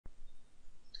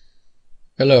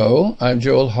Hello, I'm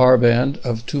Joel Harband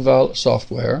of Tuval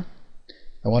Software.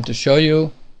 I want to show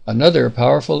you another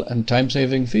powerful and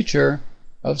time-saving feature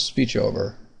of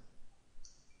SpeechOver.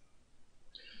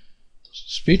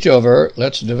 SpeechOver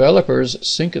lets developers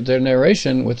sync their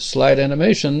narration with slide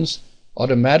animations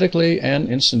automatically and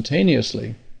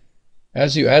instantaneously.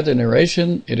 As you add the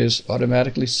narration, it is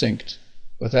automatically synced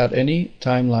without any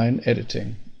timeline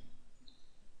editing.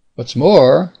 What's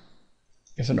more,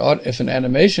 if an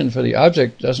animation for the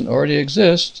object doesn't already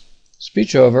exist,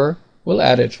 SpeechOver will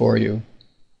add it for you.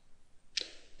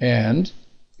 And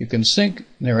you can sync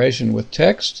narration with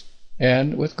text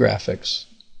and with graphics.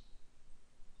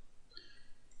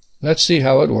 Let's see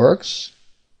how it works.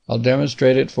 I'll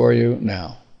demonstrate it for you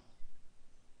now.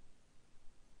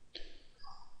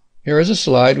 Here is a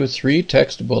slide with 3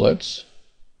 text bullets.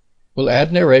 We'll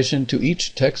add narration to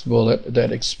each text bullet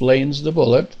that explains the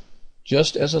bullet,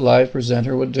 just as a live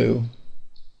presenter would do.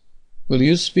 We'll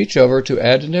use SpeechOver to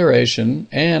add narration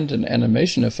and an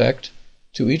animation effect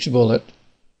to each bullet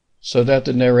so that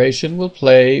the narration will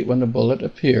play when the bullet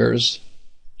appears,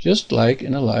 just like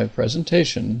in a live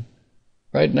presentation.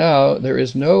 Right now, there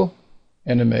is no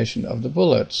animation of the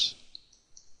bullets.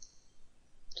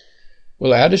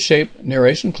 We'll add a shape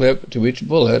narration clip to each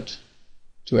bullet.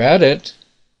 To add it,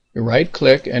 you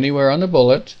right-click anywhere on the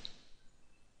bullet.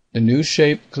 The new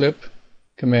shape clip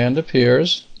command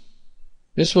appears.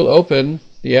 This will open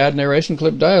the Add Narration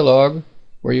Clip dialog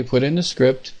where you put in the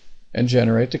script and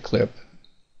generate the clip.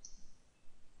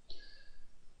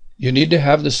 You need to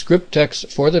have the script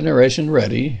text for the narration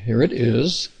ready. Here it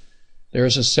is. There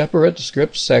is a separate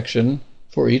script section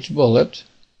for each bullet.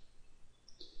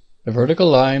 The vertical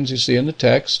lines you see in the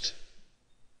text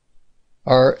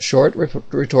are short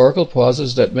rhetorical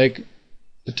pauses that make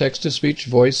the text-to-speech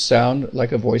voice sound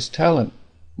like a voice talent.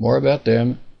 More about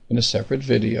them in a separate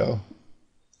video.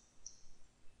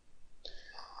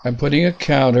 I'm putting a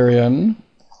counter in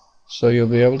so you'll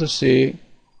be able to see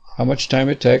how much time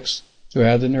it takes to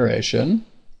add the narration.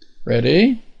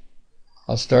 Ready?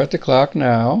 I'll start the clock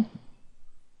now.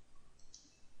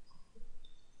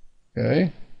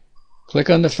 Okay. Click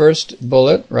on the first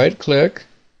bullet, right-click,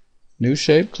 new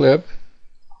shape clip,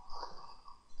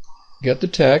 get the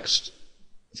text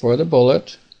for the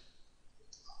bullet,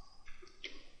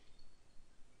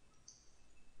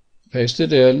 paste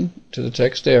it in to the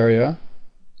text area.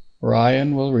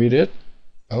 Ryan will read it.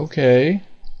 Okay.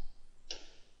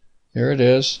 Here it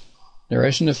is.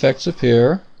 Narration effects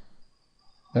appear.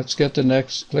 Let's get the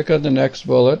next, click on the next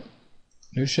bullet,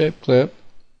 new shape clip.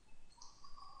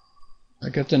 I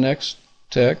get the next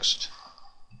text.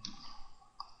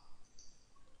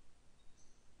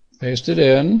 Paste it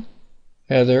in.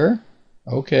 Heather.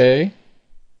 Okay.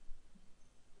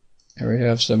 Here we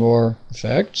have some more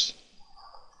effects.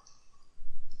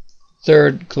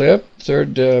 Third clip,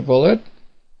 third bullet.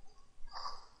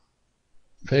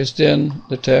 Paste in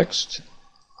the text.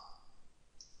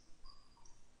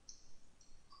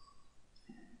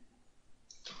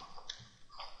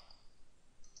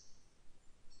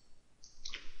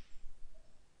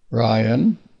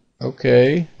 Ryan.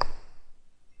 Okay.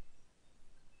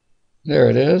 There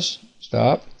it is.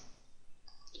 Stop.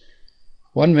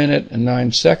 1 minute and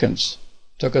 9 seconds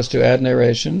took us to add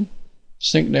narration,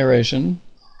 sync narration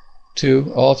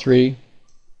to all 3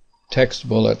 text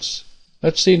bullets.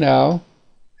 Let's see now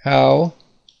how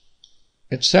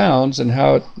it sounds and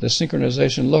how the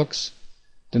synchronization looks,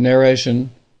 the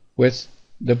narration with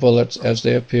the bullets as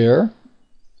they appear.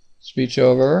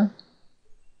 SpeechOver.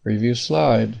 Review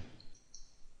slide.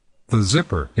 The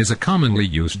zipper is a commonly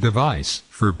used device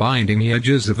for binding the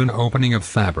edges of an opening of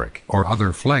fabric or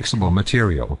other flexible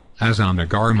material, as on a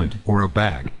garment or a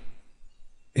bag.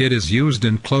 It is used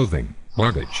in clothing,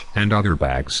 luggage, and other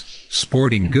bags,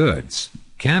 sporting goods,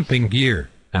 camping gear,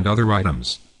 and other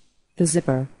items. The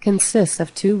zipper consists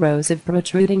of 2 rows of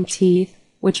protruding teeth,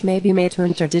 which may be made to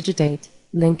interdigitate,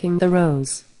 linking the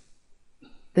rows.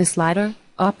 The slider,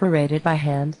 operated by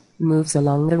hand, moves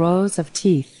along the rows of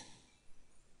teeth.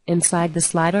 Inside the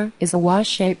slider is a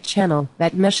Y-shaped channel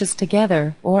that meshes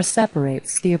together or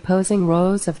separates the opposing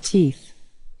rows of teeth.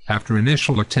 After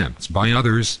initial attempts by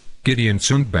others, Gideon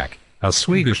Sundback, a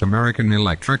Swedish-American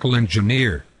electrical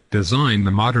engineer, designed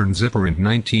the modern zipper in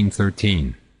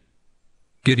 1913.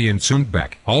 Gideon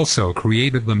Sundback also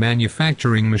created the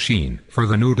manufacturing machine for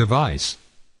the new device.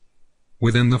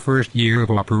 Within the first year of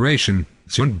operation,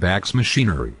 Sundback's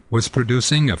machinery was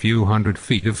producing a few hundred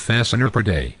feet of fastener per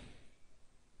day.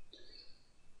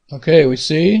 Okay, we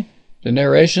see the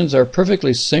narrations are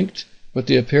perfectly synced with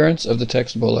the appearance of the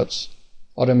text bullets,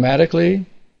 automatically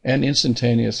and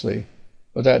instantaneously,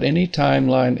 without any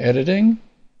timeline editing,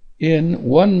 in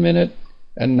 1 minute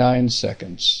and 9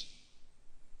 seconds.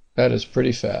 That is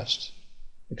pretty fast.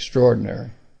 Extraordinary.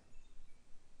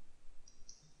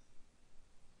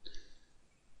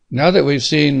 Now that we've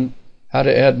seen how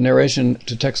to add narration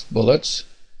to text bullets,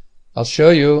 I'll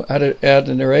show you how to add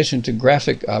the narration to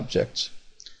graphic objects.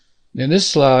 In this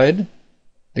slide,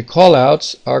 the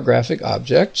callouts are graphic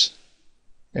objects,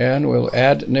 and we'll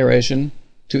add narration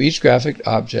to each graphic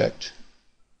object.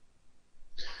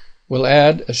 We'll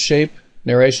add a shape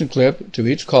narration clip to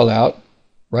each callout.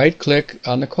 Right-click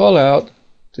on the callout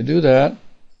to do that.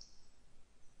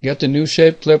 Get the new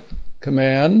shape clip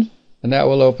command, and that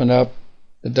will open up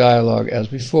the dialog as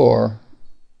before.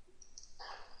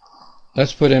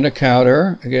 Let's put in a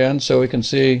counter again so we can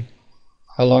see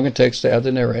how long it takes to add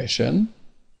the narration.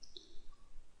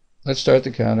 Let's start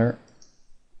the counter.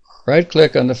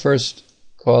 Right-click on the first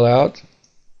callout,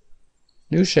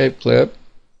 new shape clip.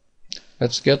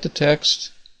 Let's get the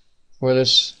text for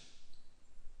this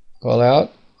callout,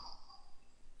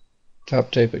 top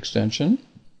tape extension,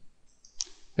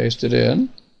 paste it in,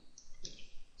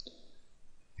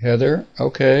 header,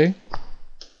 OK,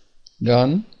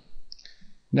 done.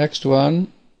 Next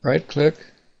one, right-click,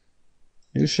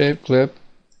 new shape clip,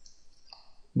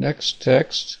 next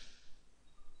text,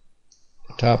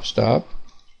 top stop,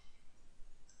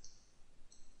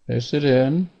 paste it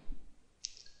in,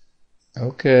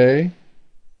 OK,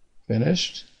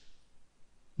 finished.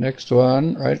 Next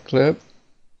one, right clip,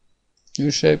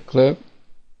 new shape clip,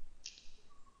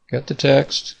 get the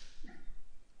text,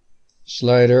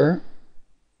 slider,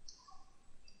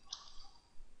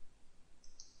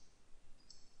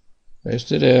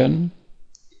 paste it in,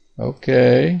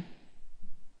 OK.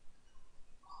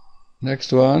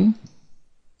 Next one,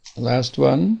 last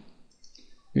one,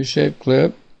 new shape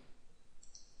clip,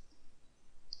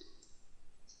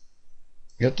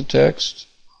 get the text,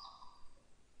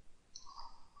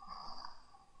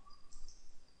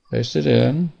 paste it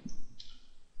in,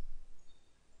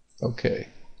 OK.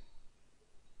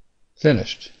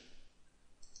 Finished.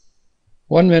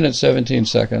 1 minute 17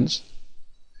 seconds.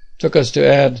 Took us to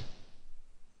add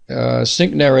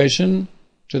sync narration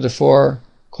to the 4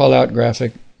 callout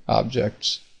graphic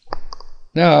objects.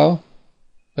 Now,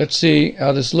 let's see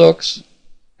how this looks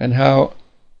and how,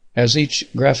 as each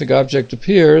graphic object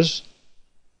appears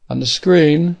on the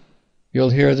screen,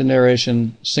 you'll hear the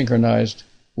narration synchronized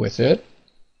with it.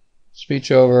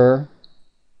 Speech over,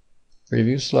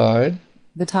 preview slide.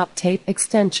 The top tape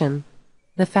extension.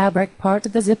 The fabric part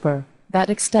of the zipper that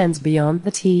extends beyond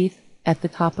the teeth at the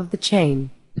top of the chain.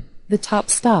 The top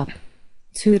stop.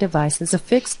 2 devices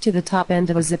affixed to the top end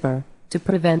of a zipper to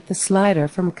prevent the slider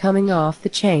from coming off the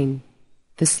chain.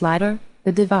 The slider,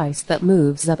 the device that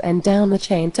moves up and down the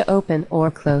chain to open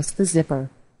or close the zipper.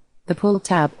 The pull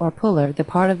tab or puller, the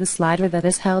part of the slider that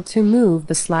is held to move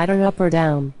the slider up or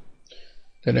down.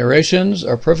 The narrations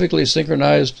are perfectly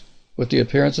synchronized with the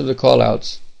appearance of the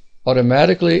callouts,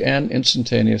 automatically and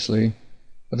instantaneously,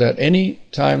 without any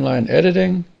timeline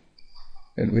editing,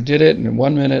 and we did it in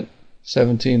 1 minute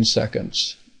 17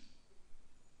 seconds.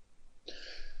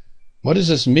 What does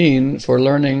this mean for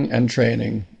learning and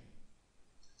training?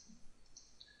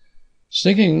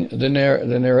 Syncing the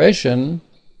narration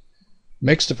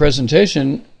makes the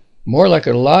presentation more like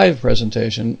a live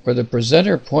presentation where the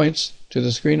presenter points to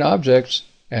the screen objects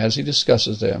as he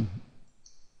discusses them.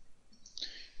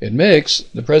 It makes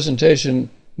the presentation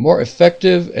more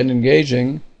effective and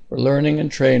engaging for learning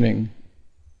and training.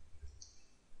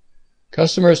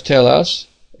 Customers tell us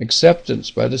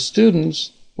acceptance by the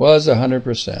students was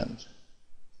 100%.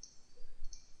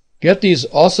 Get these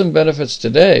awesome benefits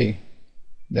today.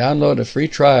 Download a free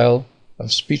trial of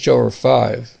SpeechOver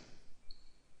 5.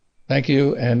 Thank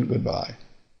you and goodbye.